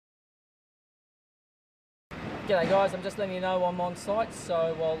G'day guys, I'm just letting you know I'm on site,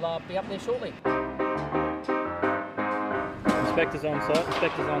 so I'll be up there shortly. Inspectors on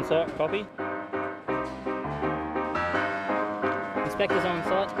site, copy. Inspectors on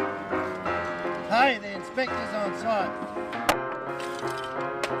site. Hey, the inspector's on site.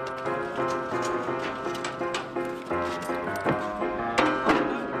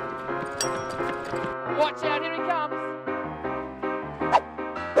 Watch out, here he comes!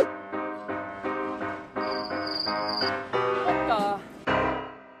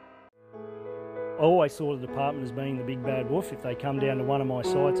 I always saw the department as being the big bad wolf. If they come down to one of my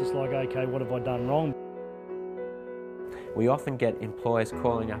sites, it's like, okay, what have I done wrong? We often get employers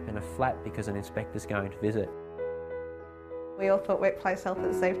calling up in a flat because an inspector's going to visit. We all thought workplace health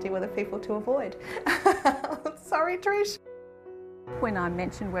and safety were the people to avoid. Sorry, Trish. When I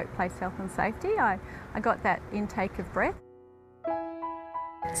mentioned workplace health and safety, I got that intake of breath.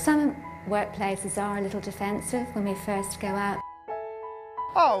 Some workplaces are a little defensive when we first go out.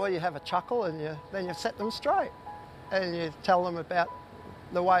 Oh, well, you have a chuckle and then you set them straight and you tell them about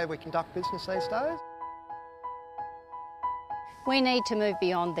the way we conduct business these days. We need to move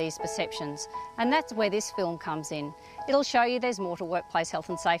beyond these perceptions, and that's where this film comes in. It'll show you there's more to workplace health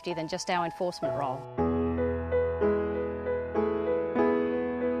and safety than just our enforcement role.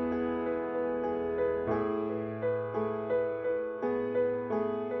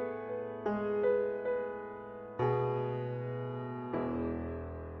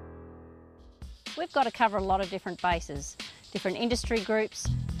 We've got to cover a lot of different bases, different industry groups,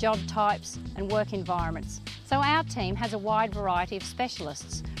 job types and work environments. So our team has a wide variety of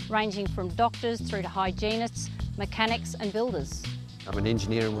specialists, ranging from doctors through to hygienists, mechanics and builders. I'm an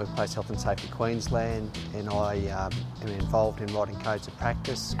engineer in Workplace Health and Safety Queensland, and I am involved in writing codes of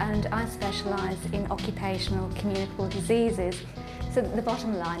practice. And I specialise in occupational communicable diseases. So the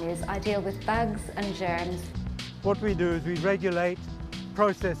bottom line is I deal with bugs and germs. What we do is we regulate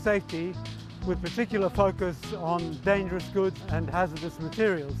process safety with particular focus on dangerous goods and hazardous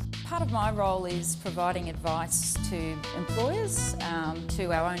materials. Part of my role is providing advice to employers,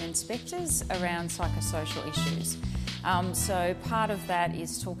 to our own inspectors around psychosocial issues. So part of that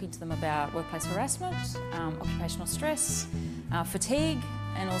is talking to them about workplace harassment, occupational stress, fatigue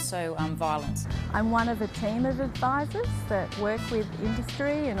and also violence. I'm one of a team of advisors that work with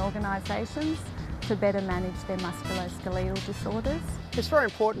industry and organisations to better manage their musculoskeletal disorders. It's very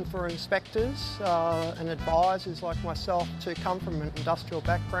important for inspectors and advisors like myself to come from an industrial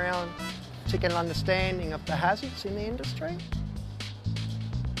background to get an understanding of the hazards in the industry.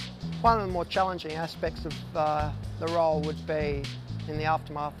 One of the more challenging aspects of the role would be in the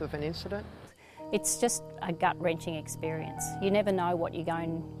aftermath of an incident. It's just a gut-wrenching experience. You never know what you're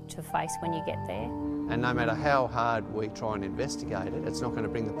going to face when you get there. And no matter how hard we try and investigate it, it's not going to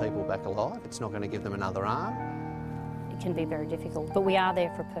bring the people back alive, it's not going to give them another arm. It can be very difficult, but we are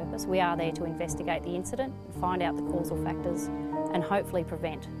there for a purpose. We are there to investigate the incident, find out the causal factors and hopefully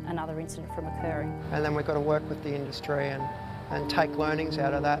prevent another incident from occurring. And then we've got to work with the industry and take learnings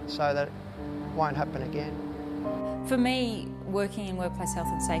out of that so that it won't happen again. For me, working in workplace health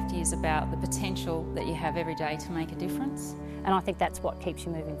and safety is about the potential that you have every day to make a difference. And I think that's what keeps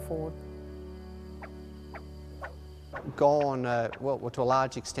you moving forward. Gone, well, to a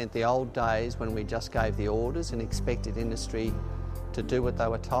large extent, the old days when we just gave the orders and expected industry to do what they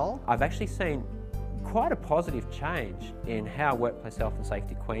were told. I've actually seen quite a positive change in how Workplace Health and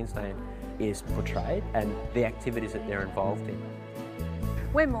Safety Queensland is portrayed and the activities that they're involved in.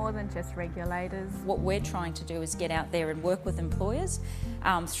 We're more than just regulators. What we're trying to do is get out there and work with employers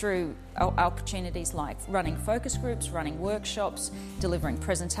through opportunities like running focus groups, running workshops, delivering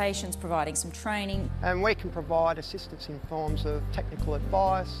presentations, providing some training. And we can provide assistance in forms of technical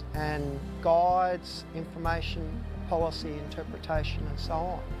advice and guides, information, policy, interpretation and so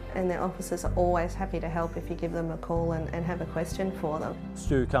on. And their officers are always happy to help if you give them a call and have a question for them.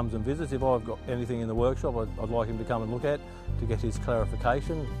 Stu comes and visits. If I've got anything in the workshop, I'd like him to come and look at to get his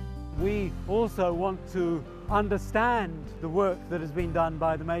clarification. We also want to understand the work that has been done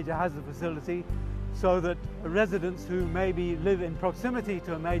by the major hazard facility so that residents who maybe live in proximity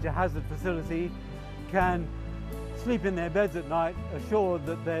to a major hazard facility can sleep in their beds at night assured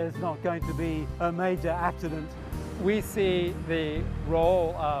that there's not going to be a major accident. We see the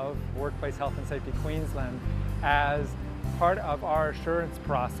role of Workplace Health and Safety Queensland as part of our assurance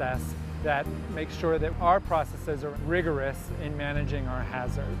process that makes sure that our processes are rigorous in managing our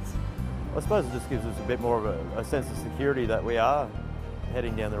hazards. I suppose it just gives us a bit more of a sense of security that we are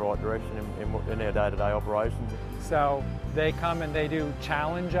heading down the right direction in our day-to-day operations. So they come and they do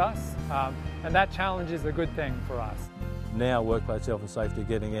challenge us, and that challenge is a good thing for us. Now workplace health and safety are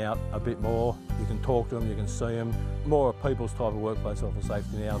getting out a bit more. You can talk to them, you can see them. More a people's type of workplace health and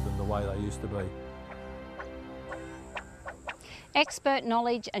safety now than the way they used to be. Expert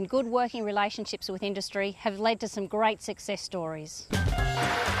knowledge and good working relationships with industry have led to some great success stories.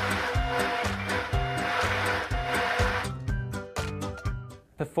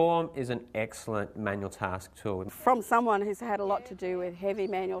 Perform is an excellent manual task tool. From someone who's had a lot to do with heavy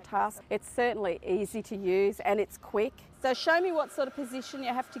manual tasks, it's certainly easy to use and it's quick. So show me what sort of position you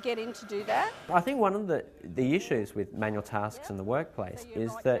have to get in to do that. I think one of the issues with manual tasks in the workplace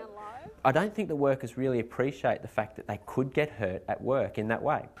is that I don't think the workers really appreciate the fact that they could get hurt at work in that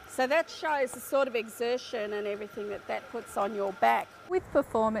way. So that shows the sort of exertion and everything that puts on your back. With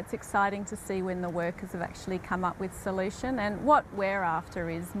Perform, it's exciting to see when the workers have actually come up with solution, and what we're after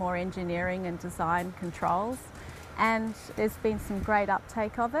is more engineering and design controls, and there's been some great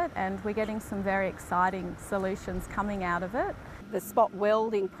uptake of it and we're getting some very exciting solutions coming out of it. The spot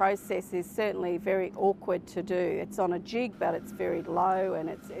welding process is certainly very awkward to do. It's on a jig but it's very low and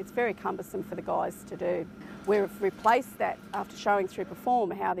it's very cumbersome for the guys to do. We've replaced that after showing through Perform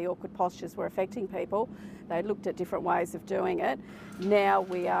how the awkward postures were affecting people. They looked at different ways of doing it. Now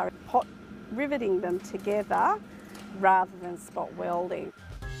we are hot riveting them together rather than spot welding.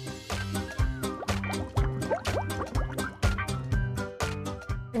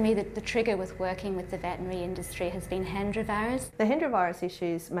 For me, the trigger with working with the veterinary industry has been Hendra. The Hendra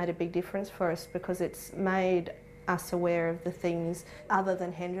issues made a big difference for us because it's made us aware of the things other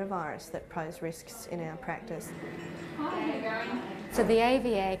than Hendra that pose risks in our practice. So the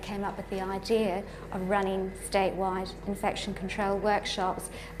AVA came up with the idea of running statewide infection control workshops,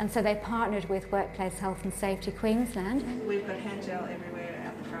 and so they partnered with Workplace Health and Safety Queensland. We've got hand gel everywhere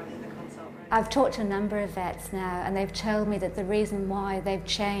out the front in the consult room. I've talked to a number of vets now and they've told me that the reason why they've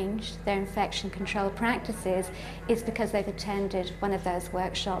changed their infection control practices is because they've attended one of those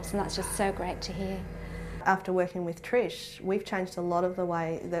workshops, and that's just so great to hear. After working with Trish, we've changed a lot of the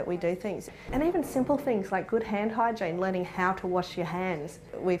way that we do things. And even simple things like good hand hygiene, learning how to wash your hands.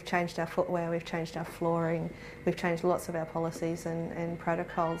 We've changed our footwear, we've changed our flooring, we've changed lots of our policies and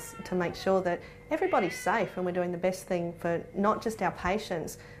protocols to make sure that everybody's safe and we're doing the best thing for not just our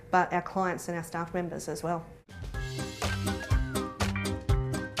patients, but our clients and our staff members as well.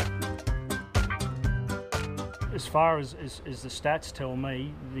 As far as the stats tell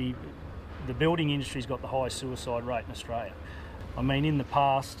me, the building industry's got the highest suicide rate in Australia. I mean, in the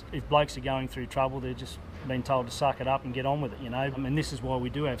past, if blokes are going through trouble, they're just been told to suck it up and get on with it, you know. I mean, this is why we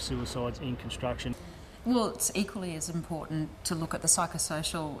do have suicides in construction. Well, it's equally as important to look at the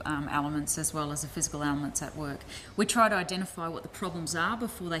psychosocial elements as well as the physical elements at work. We try to identify what the problems are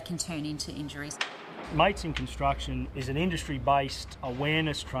before they can turn into injuries. Mates in Construction is an industry-based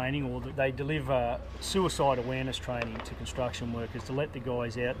awareness training, or they deliver suicide awareness training to construction workers to let the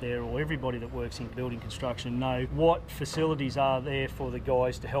guys out there, or everybody that works in building construction, know what facilities are there for the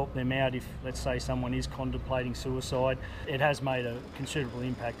guys to help them out if, let's say, someone is contemplating suicide. It has made a considerable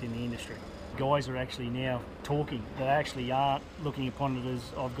impact in the industry. Guys are actually now talking. They actually aren't looking upon it as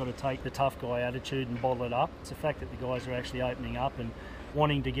I've got to take the tough guy attitude and bottle it up. It's the fact that the guys are actually opening up and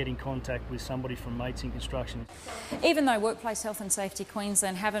wanting to get in contact with somebody from Mates in Construction. Even though Workplace Health and Safety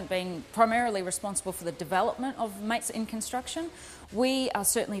Queensland haven't been primarily responsible for the development of Mates in Construction, we are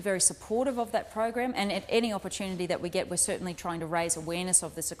certainly very supportive of that program, and at any opportunity that we get, we're certainly trying to raise awareness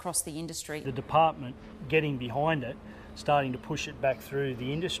of this across the industry. The department getting behind it, starting to push it back through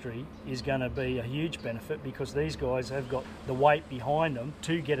the industry, is going to be a huge benefit because these guys have got the weight behind them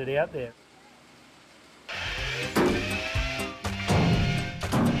to get it out there.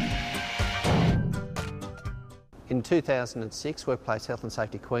 In 2006, Workplace Health and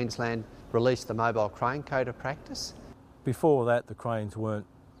Safety Queensland released the Mobile Crane Code of Practice. Before that, the cranes weren't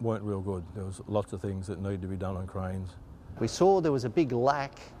real good. There was lots of things that needed to be done on cranes. We saw there was a big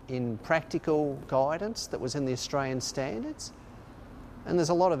lack in practical guidance that was in the Australian standards, and there's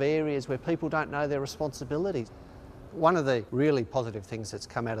a lot of areas where people don't know their responsibilities. One of the really positive things that's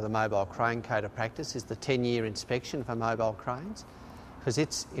come out of the Mobile Crane Code of Practice is the 10-year inspection for mobile cranes, because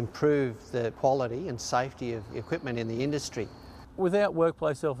it's improved the quality and safety of equipment in the industry. Without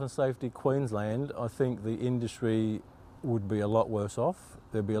Workplace Health and Safety Queensland, I think the industry would be a lot worse off.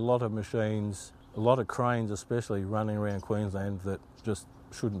 There'd be a lot of machines, a lot of cranes especially, running around Queensland that just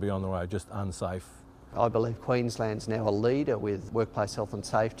shouldn't be on the road, just unsafe. I believe Queensland's now a leader with workplace health and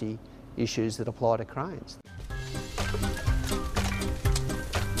safety issues that apply to cranes.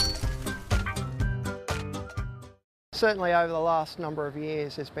 Certainly over the last number of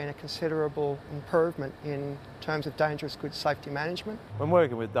years there's been a considerable improvement in terms of dangerous goods safety management. When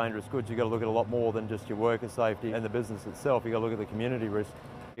working with dangerous goods, you've got to look at a lot more than just your worker safety and the business itself. You've got to look at the community risk.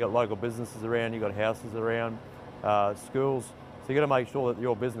 You've got local businesses around, you've got houses around, schools. So you've got to make sure that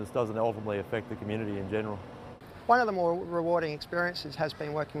your business doesn't ultimately affect the community in general. One of the more rewarding experiences has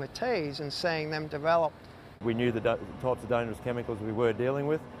been working with Tees and seeing them develop. We knew the types of dangerous chemicals we were dealing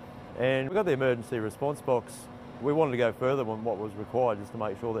with, and we got the emergency response box. We wanted to go further than what was required, just to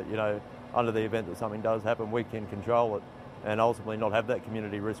make sure that, you know, under the event that something does happen, we can control it and ultimately not have that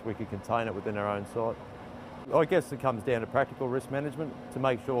community risk. We can contain it within our own site. I guess it comes down to practical risk management to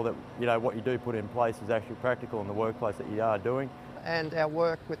make sure that, you know, what you do put in place is actually practical in the workplace that you are doing. And our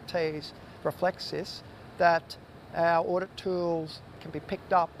work with Tees reflects this, that our audit tools can be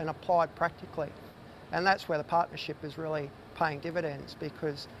picked up and applied practically. And that's where the partnership is really paying dividends,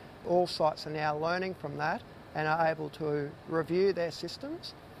 because all sites are now learning from that and are able to review their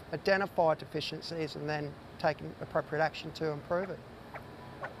systems, identify deficiencies and then take appropriate action to improve it.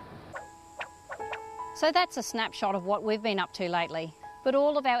 So that's a snapshot of what we've been up to lately, but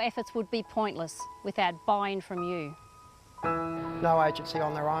all of our efforts would be pointless without buy-in from you. No agency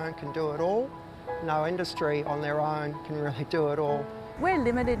on their own can do it all. No industry on their own can really do it all. We're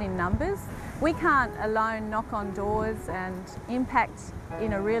limited in numbers. We can't alone knock on doors and impact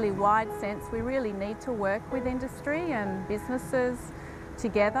in a really wide sense. We really need to work with industry and businesses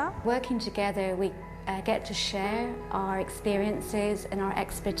together. Working together, we get to share our experiences and our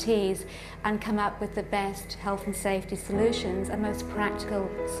expertise and come up with the best health and safety solutions and most practical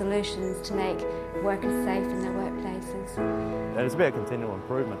solutions to make workers safe in their workplaces. And it's about continual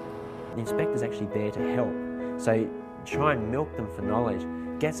improvement. The inspector's actually there to help. So try and milk them for knowledge,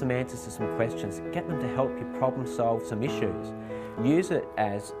 get some answers to some questions, get them to help you problem solve some issues. Use it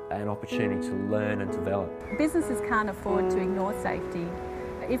as an opportunity to learn and develop. Businesses can't afford to ignore safety.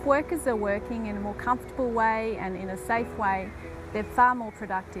 If workers are working in a more comfortable way and in a safe way, they're far more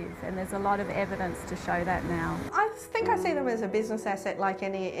productive, and there's a lot of evidence to show that now. I think I see them as a business asset like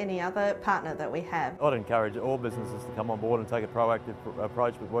any other partner that we have. I'd encourage all businesses to come on board and take a proactive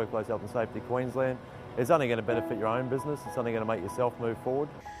approach with Workplace Health and Safety Queensland. It's only going to benefit your own business, it's only going to make yourself move forward.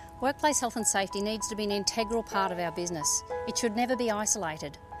 Workplace health and safety needs to be an integral part of our business. It should never be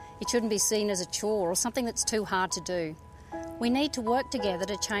isolated. It shouldn't be seen as a chore or something that's too hard to do. We need to work together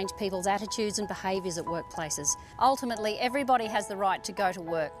to change people's attitudes and behaviours at workplaces. Ultimately, everybody has the right to go to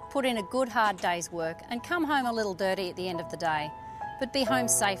work, put in a good hard day's work and come home a little dirty at the end of the day. But be home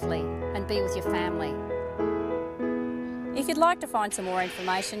safely and be with your family. If you'd like to find some more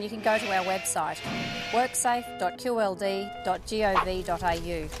information, you can go to our website,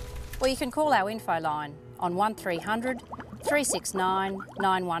 worksafe.qld.gov.au, or you can call our info line on 1300 369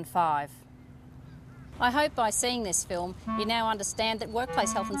 915. I hope by seeing this film you now understand that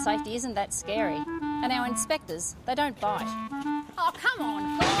workplace health and safety isn't that scary, and our inspectors, they don't bite. Oh, come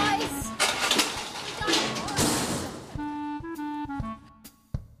on, guys!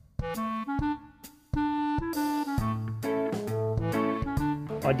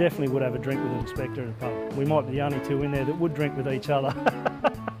 I definitely would have a drink with an inspector in a pub. We might be the only two in there that would drink with each other.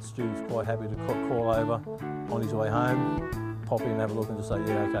 Stu's quite happy to call over on his way home, pop in and have a look and just say,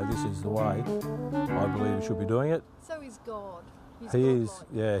 yeah, okay, this is the way. I believe we should be doing it. So he's God. He is,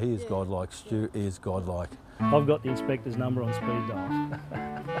 yeah, he is godlike. Stu is godlike. I've got the inspector's number on speed dial.